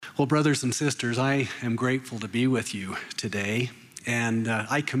Well, brothers and sisters, I am grateful to be with you today, and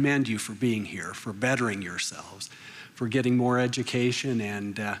I commend you for being here, for bettering yourselves, for getting more education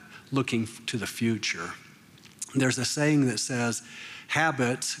and looking to the future. There's a saying that says,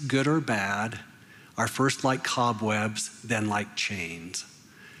 habits, good or bad, are first like cobwebs, then like chains.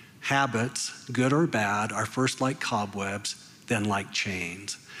 Habits, good or bad, are first like cobwebs, then like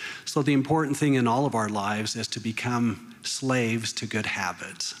chains. So the important thing in all of our lives is to become slaves to good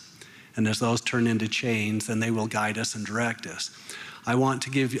habits. And as those turn into chains, then they will guide us and direct us. I want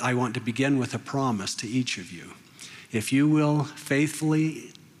to begin with a promise to each of you. If you will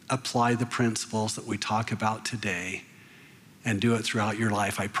faithfully apply the principles that we talk about today and do it throughout your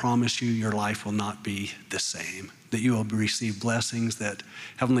life, I promise you your life will not be the same, that you will receive blessings that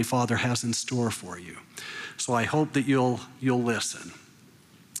Heavenly Father has in store for you. So I hope that you'll listen.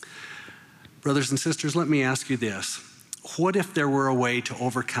 Brothers and sisters, let me ask you this. What if there were a way to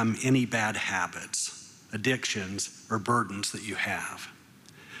overcome any bad habits, addictions, or burdens that you have?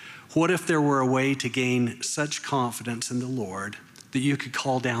 What if there were a way to gain such confidence in the Lord that you could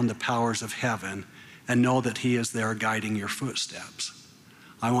call down the powers of heaven and know that He is there guiding your footsteps?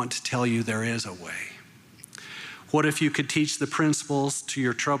 I want to tell you there is a way. What if you could teach the principles to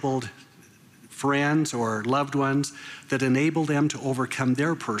your troubled friends or loved ones that enable them to overcome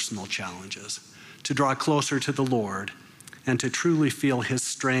their personal challenges, to draw closer to the Lord, and to truly feel His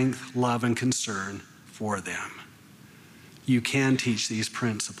strength, love, and concern for them? You can teach these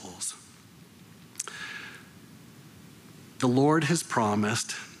principles. The Lord has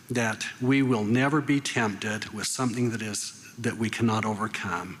promised that we will never be tempted with something that we cannot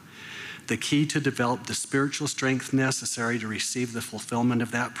overcome. The key to develop the spiritual strength necessary to receive the fulfillment of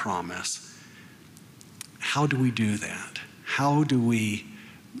that promise. How do we do that? How do we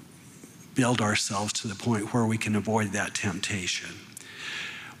build ourselves to the point where we can avoid that temptation?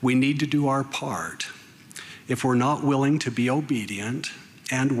 We need to do our part. If we're not willing to be obedient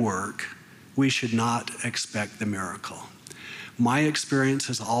and work, we should not expect the miracle. My experience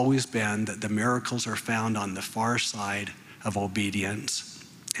has always been that the miracles are found on the far side of obedience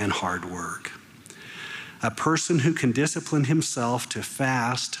and hard work. A person who can discipline himself to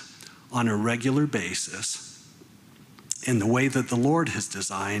fast on a regular basis in the way that the Lord has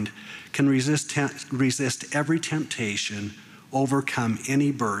designed can resist every temptation, overcome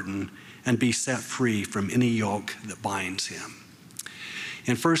any burden, and be set free from any yoke that binds him.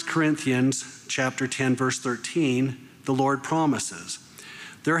 In 1 Corinthians chapter 10, verse 13, the Lord promises,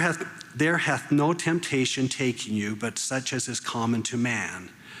 there hath no temptation taken you but such as is common to man.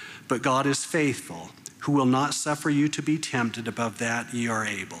 But God is faithful, who will not suffer you to be tempted above that ye are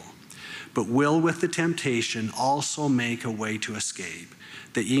able, but will with the temptation also make a way to escape,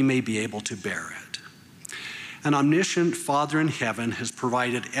 that ye may be able to bear it. An omniscient Father in heaven has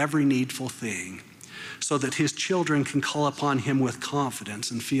provided every needful thing so that His children can call upon Him with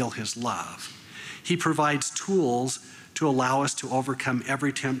confidence and feel His love. He provides tools to allow us to overcome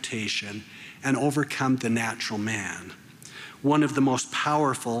every temptation and overcome the natural man. One of the most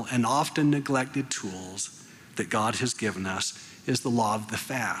powerful and often neglected tools that God has given us is the law of the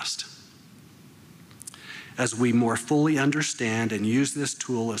fast. As we more fully understand and use this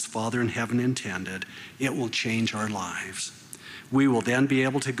tool as Father in heaven intended, it will change our lives. We will then be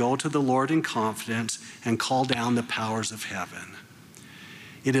able to go to the Lord in confidence and call down the powers of heaven.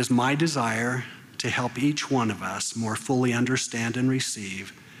 It is my desire to help each one of us more fully understand and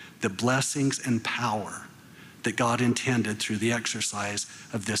receive the blessings and power that God intended through the exercise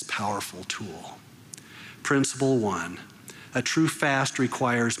of this powerful tool. Principle 1, a true fast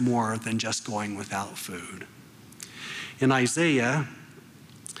requires more than just going without food. In Isaiah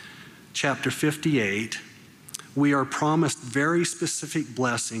chapter 58, we are promised very specific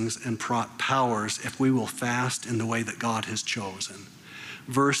blessings and powers if we will fast in the way that God has chosen.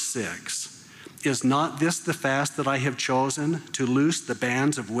 Verse 6, is not this the fast that I have chosen, to loose the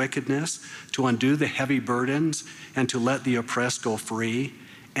bands of wickedness, to undo the heavy burdens, and to let the oppressed go free,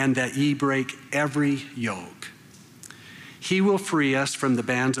 and that ye break every yoke? He will free us from the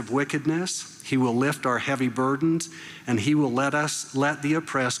bands of wickedness. He will lift our heavy burdens, and He will let the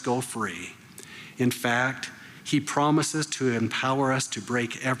oppressed go free. In fact, He promises to empower us to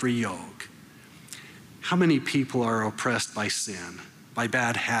break every yoke. How many people are oppressed by sin, by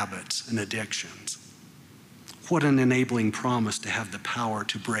bad habits and addictions? What an enabling promise to have the power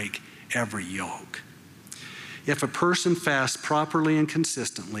to break every yoke. If a person fasts properly and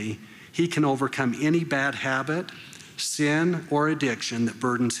consistently, he can overcome any bad habit, sin, or addiction that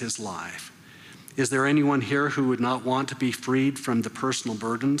burdens his life. Is there anyone here who would not want to be freed from the personal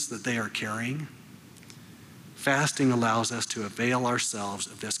burdens that they are carrying? fasting allows us to avail ourselves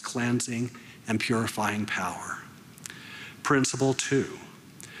of this cleansing and purifying power. Principle 2,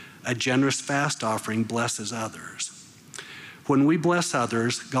 a generous fast offering blesses others. When we bless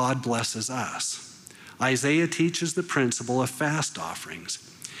others, God blesses us. Isaiah teaches the principle of fast offerings.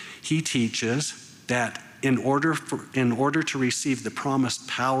 He teaches that in order to receive the promised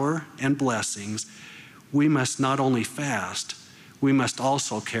power and blessings, we must not only fast, we must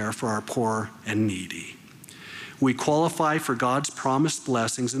also care for our poor and needy. We qualify for God's promised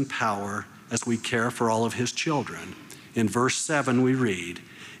blessings and power as we care for all of his children. In verse 7 we read,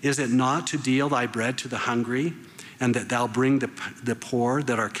 "Is it not to deal thy bread to the hungry, and that thou bring the poor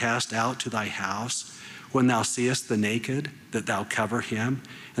that are cast out to thy house? When thou seest the naked, that thou cover him,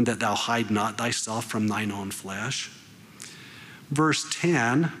 and that thou hide not thyself from thine own flesh?" Verse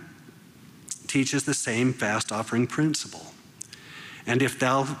 10 teaches the same fast offering principle. "And if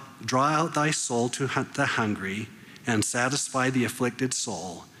thou draw out thy soul to the hungry, and satisfy the afflicted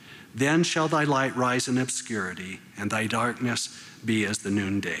soul, then shall thy light rise in obscurity, and thy darkness be as the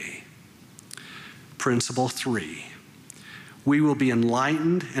noonday." Principle 3, we will be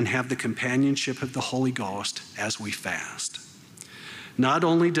enlightened and have the companionship of the Holy Ghost as we fast. Not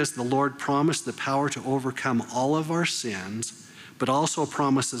only does the Lord promise the power to overcome all of our sins, but also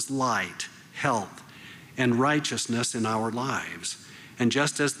promises light, health, and righteousness in our lives. And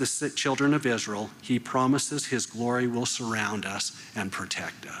just as the children of Israel, he promises his glory will surround us and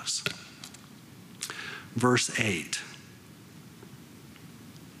protect us. Verse 8.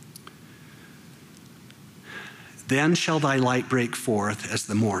 "Then shall thy light break forth as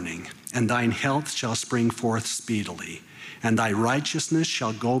the morning, and thine health shall spring forth speedily, and thy righteousness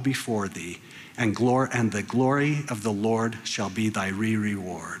shall go before thee, and the glory of the Lord shall be thy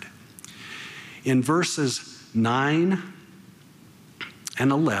reward." In verses 9 and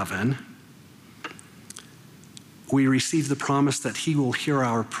 11, we receive the promise that he will hear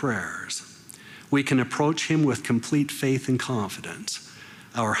our prayers. We can approach him with complete faith and confidence.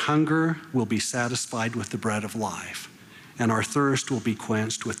 Our hunger will be satisfied with the bread of life, and our thirst will be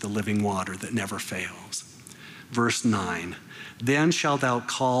quenched with the living water that never fails. Verse 9, "Then shalt thou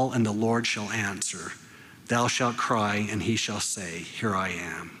call, and the Lord shall answer. Thou shalt cry, and he shall say, Here I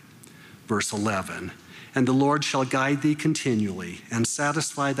am." Verse 11, "And the Lord shall guide thee continually, and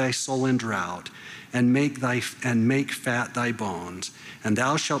satisfy thy soul in drought, and make fat thy bones, and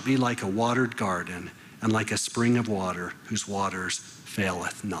thou shalt be like a watered garden, and like a spring of water, whose waters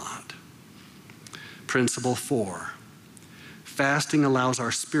faileth not." Principle 4, fasting allows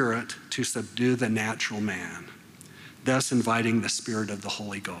our spirit to subdue the natural man, thus inviting the Spirit of the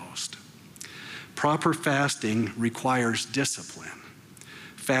Holy Ghost. Proper fasting requires discipline.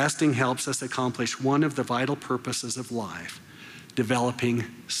 Fasting helps us accomplish one of the vital purposes of life, developing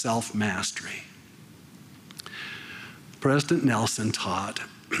self-mastery. President Nelson taught,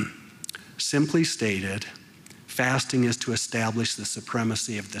 simply stated, fasting is to establish the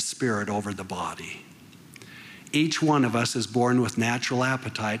supremacy of the spirit over the body. Each one of us is born with natural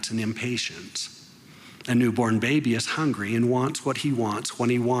appetites and impatience. A newborn baby is hungry and wants what he wants when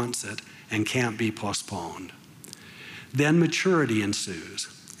he wants it and can't be postponed. Then maturity ensues,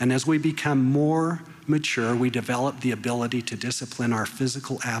 and as we become more mature, we develop the ability to discipline our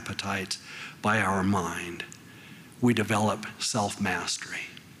physical appetites by our mind. We develop self-mastery.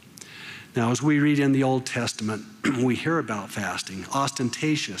 Now, as we read in the Old Testament, we hear about fasting,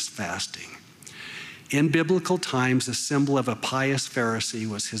 ostentatious fasting. In biblical times, a symbol of a pious Pharisee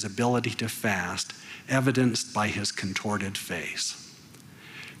was his ability to fast, evidenced by his contorted face.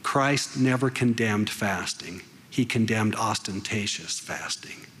 Christ never condemned fasting. He condemned ostentatious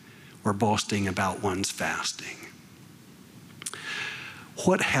fasting, or boasting about one's fasting.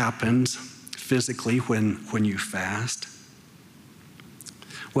 What happens physically when you fast?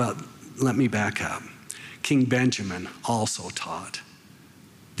 Well, let me back up. King Benjamin also taught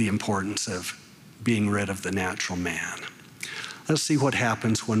the importance of being rid of the natural man. Let's see what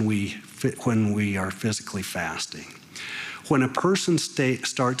happens when we are physically fasting. When a person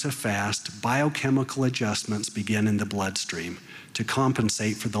starts a fast, biochemical adjustments begin in the bloodstream to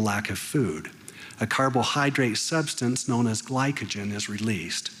compensate for the lack of food. A carbohydrate substance known as glycogen is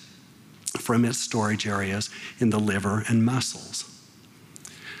released from its storage areas in the liver and muscles.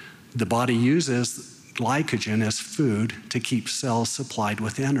 The body uses glycogen as food to keep cells supplied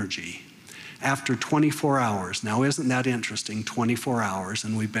with energy. After 24 hours, now isn't that interesting, 24 hours,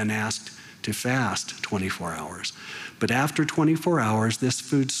 and we've been asked to fast 24 hours. But after 24 hours, this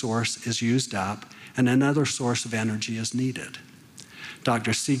food source is used up and another source of energy is needed.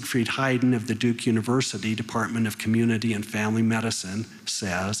 Dr. Siegfried Heiden of the Duke University Department of Community and Family Medicine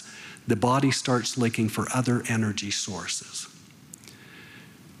says, the body starts looking for other energy sources.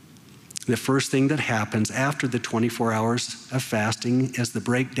 The first thing that happens after the 24 hours of fasting is the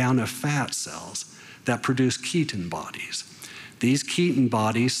breakdown of fat cells that produce ketone bodies. These ketone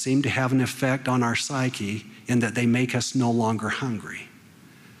bodies seem to have an effect on our psyche in that they make us no longer hungry.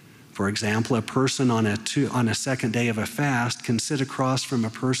 For example, a person on a second day of a fast can sit across from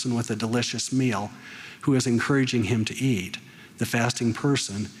a person with a delicious meal who is encouraging him to eat. The fasting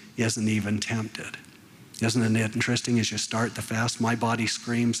person isn't even tempted. Isn't it interesting? As you start the fast, my body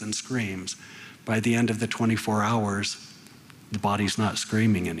screams and screams. By the end of the 24 hours, the body's not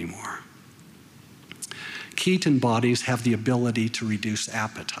screaming anymore. Ketone bodies have the ability to reduce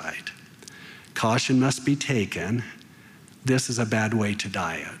appetite. Caution must be taken. This is a bad way to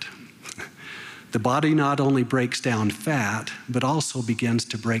diet. The body not only breaks down fat, but also begins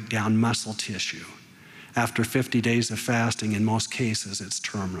to break down muscle tissue. After 50 days of fasting, in most cases, it's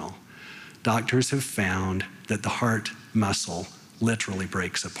terminal. Doctors have found that the heart muscle literally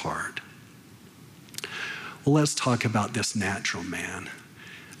breaks apart. Well, let's talk about this natural man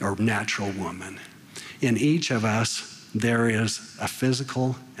or natural woman. In each of us, there is a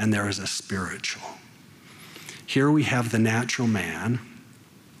physical and there is a spiritual. Here we have the natural man,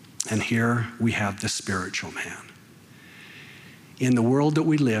 and here we have the spiritual man. In the world that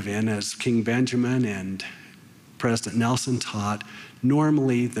we live in, as King Benjamin and President Nelson taught,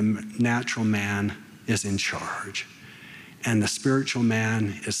 normally the natural man is in charge, and the spiritual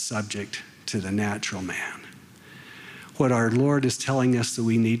man is subject to the natural man. What our Lord is telling us that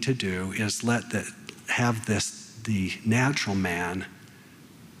we need to do is the natural man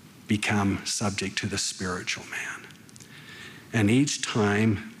become subject to the spiritual man. And each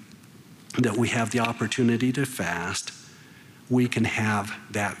time that we have the opportunity to fast, we can have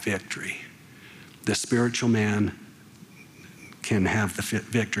that victory. The spiritual man can have the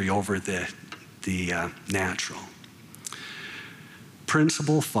victory over the natural.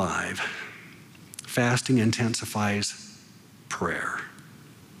 Principle 5, fasting intensifies prayer.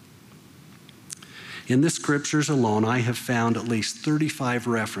 In the scriptures alone, I have found at least 35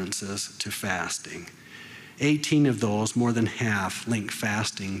 references to fasting. 18 of those, more than half, link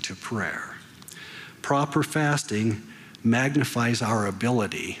fasting to prayer. Proper fasting magnifies our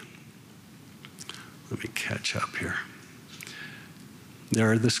ability. Let me catch up here.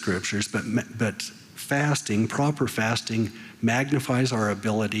 There are the scriptures, but fasting, proper fasting, magnifies our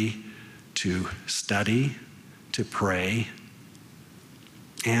ability to study, to pray,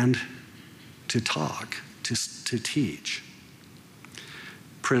 and to talk, to teach.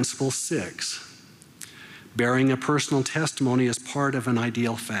 Principle 6, bearing a personal testimony as part of an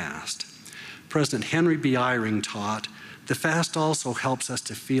ideal fast. President Henry B. Eyring taught, the fast also helps us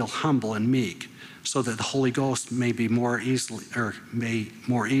to feel humble and meek, so that the Holy Ghost may more easily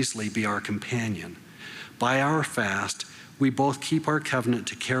be our companion. By our fast, we both keep our covenant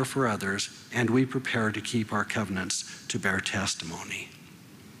to care for others, and we prepare to keep our covenants to bear testimony.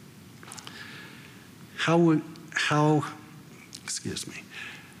 How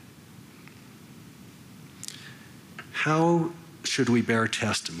should we bear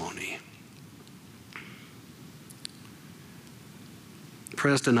testimony?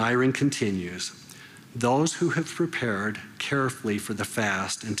 President Eyring continues, those who have prepared carefully for the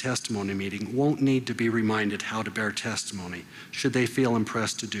fast and testimony meeting won't need to be reminded how to bear testimony should they feel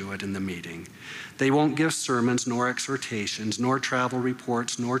impressed to do it in the meeting. They won't give sermons nor exhortations nor travel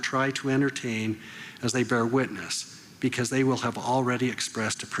reports nor try to entertain as they bear witness, because they will have already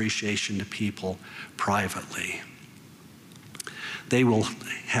expressed appreciation to people privately. They will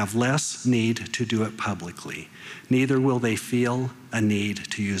have less need to do it publicly. Neither will they feel a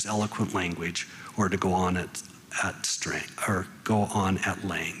need to use eloquent language or to go on at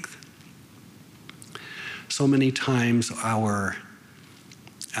length. So many times our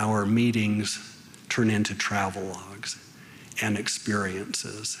meetings turn into travel logs and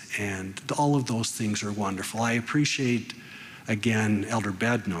experiences, and all of those things are wonderful. I appreciate, again, Elder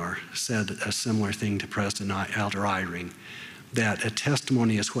Bednar said a similar thing to President Elder Eyring, that a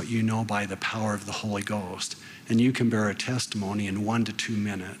testimony is what you know by the power of the Holy Ghost, and you can bear a testimony in 1 to 2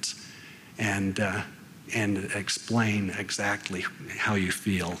 minutes and explain exactly how you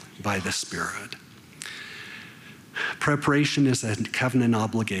feel by the Spirit. Preparation is a covenant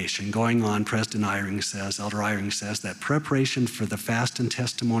obligation. Going on, President Eyring says, Elder Eyring says, that preparation for the fast and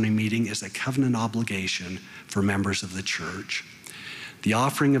testimony meeting is a covenant obligation for members of the church. The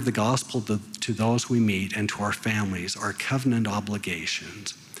offering of the gospel to those we meet and to our families are covenant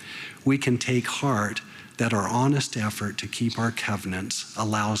obligations. we can take heart that our honest effort to keep our covenants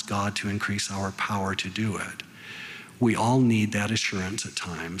allows God to increase our power to do it. We all need that assurance at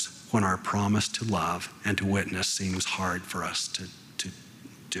times when our promise to love and to witness seems hard for us to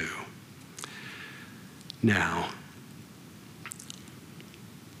do. Now,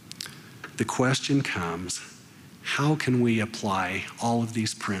 the question comes, how can we apply all of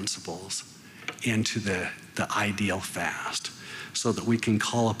these principles into the ideal fast so that we can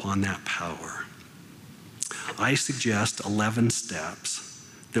call upon that power? I suggest 11 steps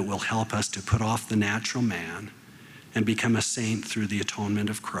that will help us to put off the natural man and become a saint through the atonement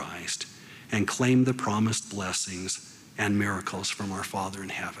of Christ and claim the promised blessings and miracles from our Father in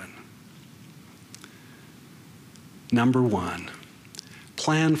heaven. Number 1,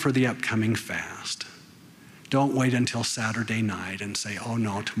 plan for the upcoming fast. Don't wait until Saturday night and say, oh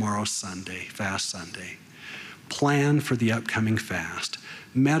no, tomorrow's Sunday, fast Sunday. Plan for the upcoming fast.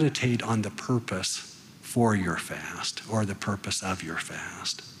 Meditate on the purpose for your fast or the purpose of your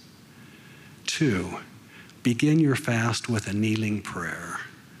fast. 2, begin your fast with a kneeling prayer.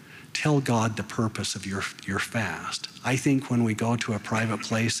 Tell God the purpose of your fast. I think when we go to a private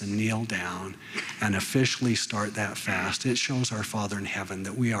place and kneel down and officially start that fast, it shows our Father in heaven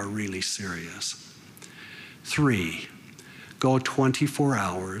that we are really serious. 3, go 24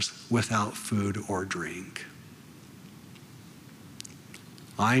 hours without food or drink.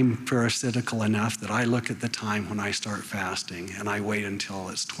 I'm pharisaical enough that I look at the time when I start fasting and I wait until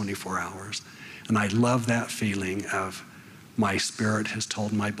it's 24 hours. And I love that feeling of my spirit has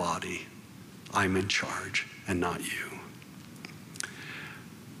told my body, I'm in charge and not you.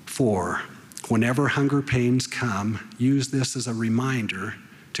 4, whenever hunger pains come, use this as a reminder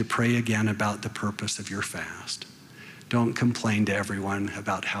to pray again about the purpose of your fast. Don't complain to everyone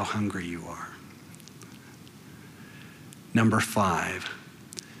about how hungry you are. Number 5,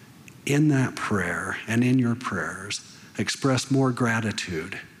 in that prayer and in your prayers, express more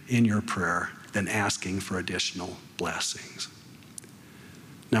gratitude in your prayer than asking for additional blessings.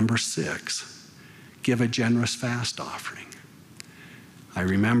 Number 6, give a generous fast offering. I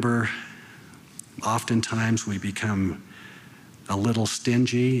remember oftentimes we become a little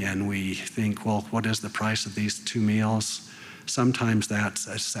stingy and we think, well, what is the price of these 2 meals? Sometimes that's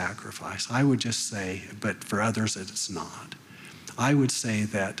a sacrifice. I would just say, but for others it's not. I would say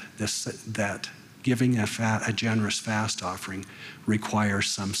that giving a generous fast offering requires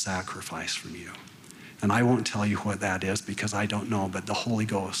some sacrifice from you. And I won't tell you what that is because I don't know, but the Holy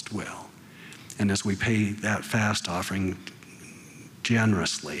Ghost will. And as we pay that fast offering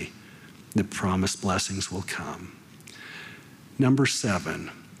generously, the promised blessings will come. Number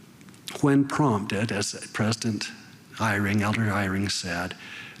 7, when prompted, as President Eyring, Elder Eyring said,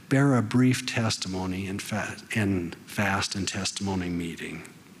 bear a brief testimony in fast and testimony meeting.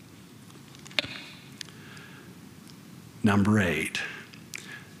 Number 8,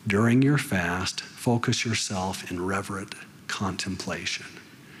 during your fast, focus yourself in reverent contemplation.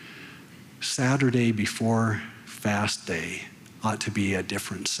 Saturday before fast day ought to be a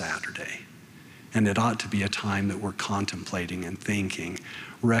different Saturday. And it ought to be a time that we're contemplating and thinking,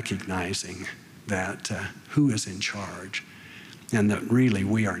 recognizing that who is in charge, and that really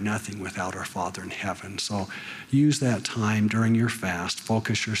we are nothing without our Father in heaven. So use that time during your fast,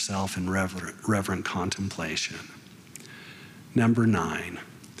 focus yourself in reverent contemplation. Number 9,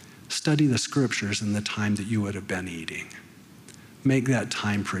 study the scriptures in the time that you would have been eating. Make that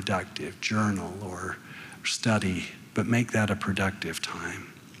time productive, journal or study, but make that a productive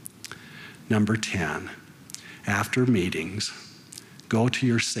time. Number 10, after meetings, go to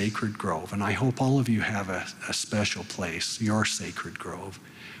your sacred grove. And I hope all of you have a special place, your sacred grove,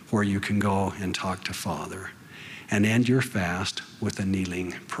 where you can go and talk to Father. And end your fast with a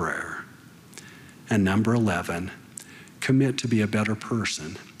kneeling prayer. And number 11, commit to be a better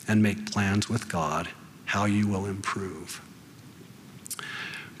person and make plans with God how you will improve.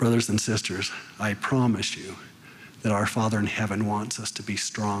 Brothers and sisters, I promise you that our Father in heaven wants us to be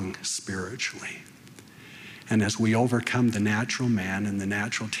strong spiritually. And as we overcome the natural man and the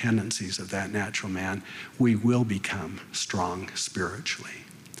natural tendencies of that natural man, we will become strong spiritually.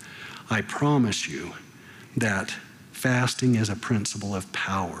 I promise you that fasting is a principle of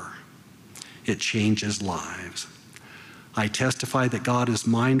power. It changes lives. I testify that God is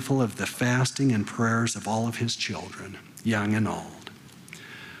mindful of the fasting and prayers of all of his children, young and old.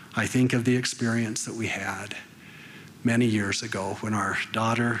 I think of the experience that we had many years ago when our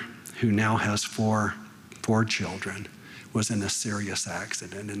daughter, who now has four children, was in a serious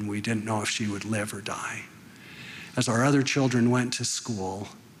accident, and we didn't know if she would live or die. As our other children went to school,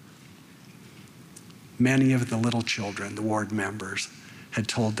 many of the little children, the ward members, had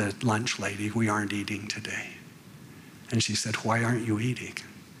told the lunch lady, we aren't eating today. And she said, why aren't you eating?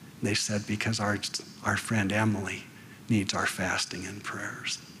 They said, because our friend Emily needs our fasting and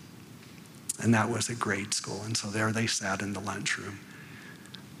prayers. And that was at grade school. And so there they sat in the lunchroom.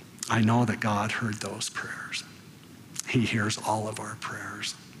 I know that God heard those prayers. He hears all of our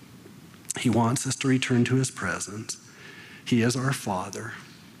prayers. He wants us to return to his presence. He is our Father.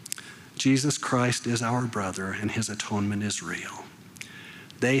 Jesus Christ is our brother, and his atonement is real.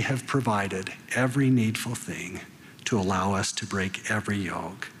 They have provided every needful thing to allow us to break every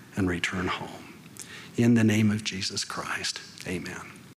yoke and return home. In the name of Jesus Christ, amen.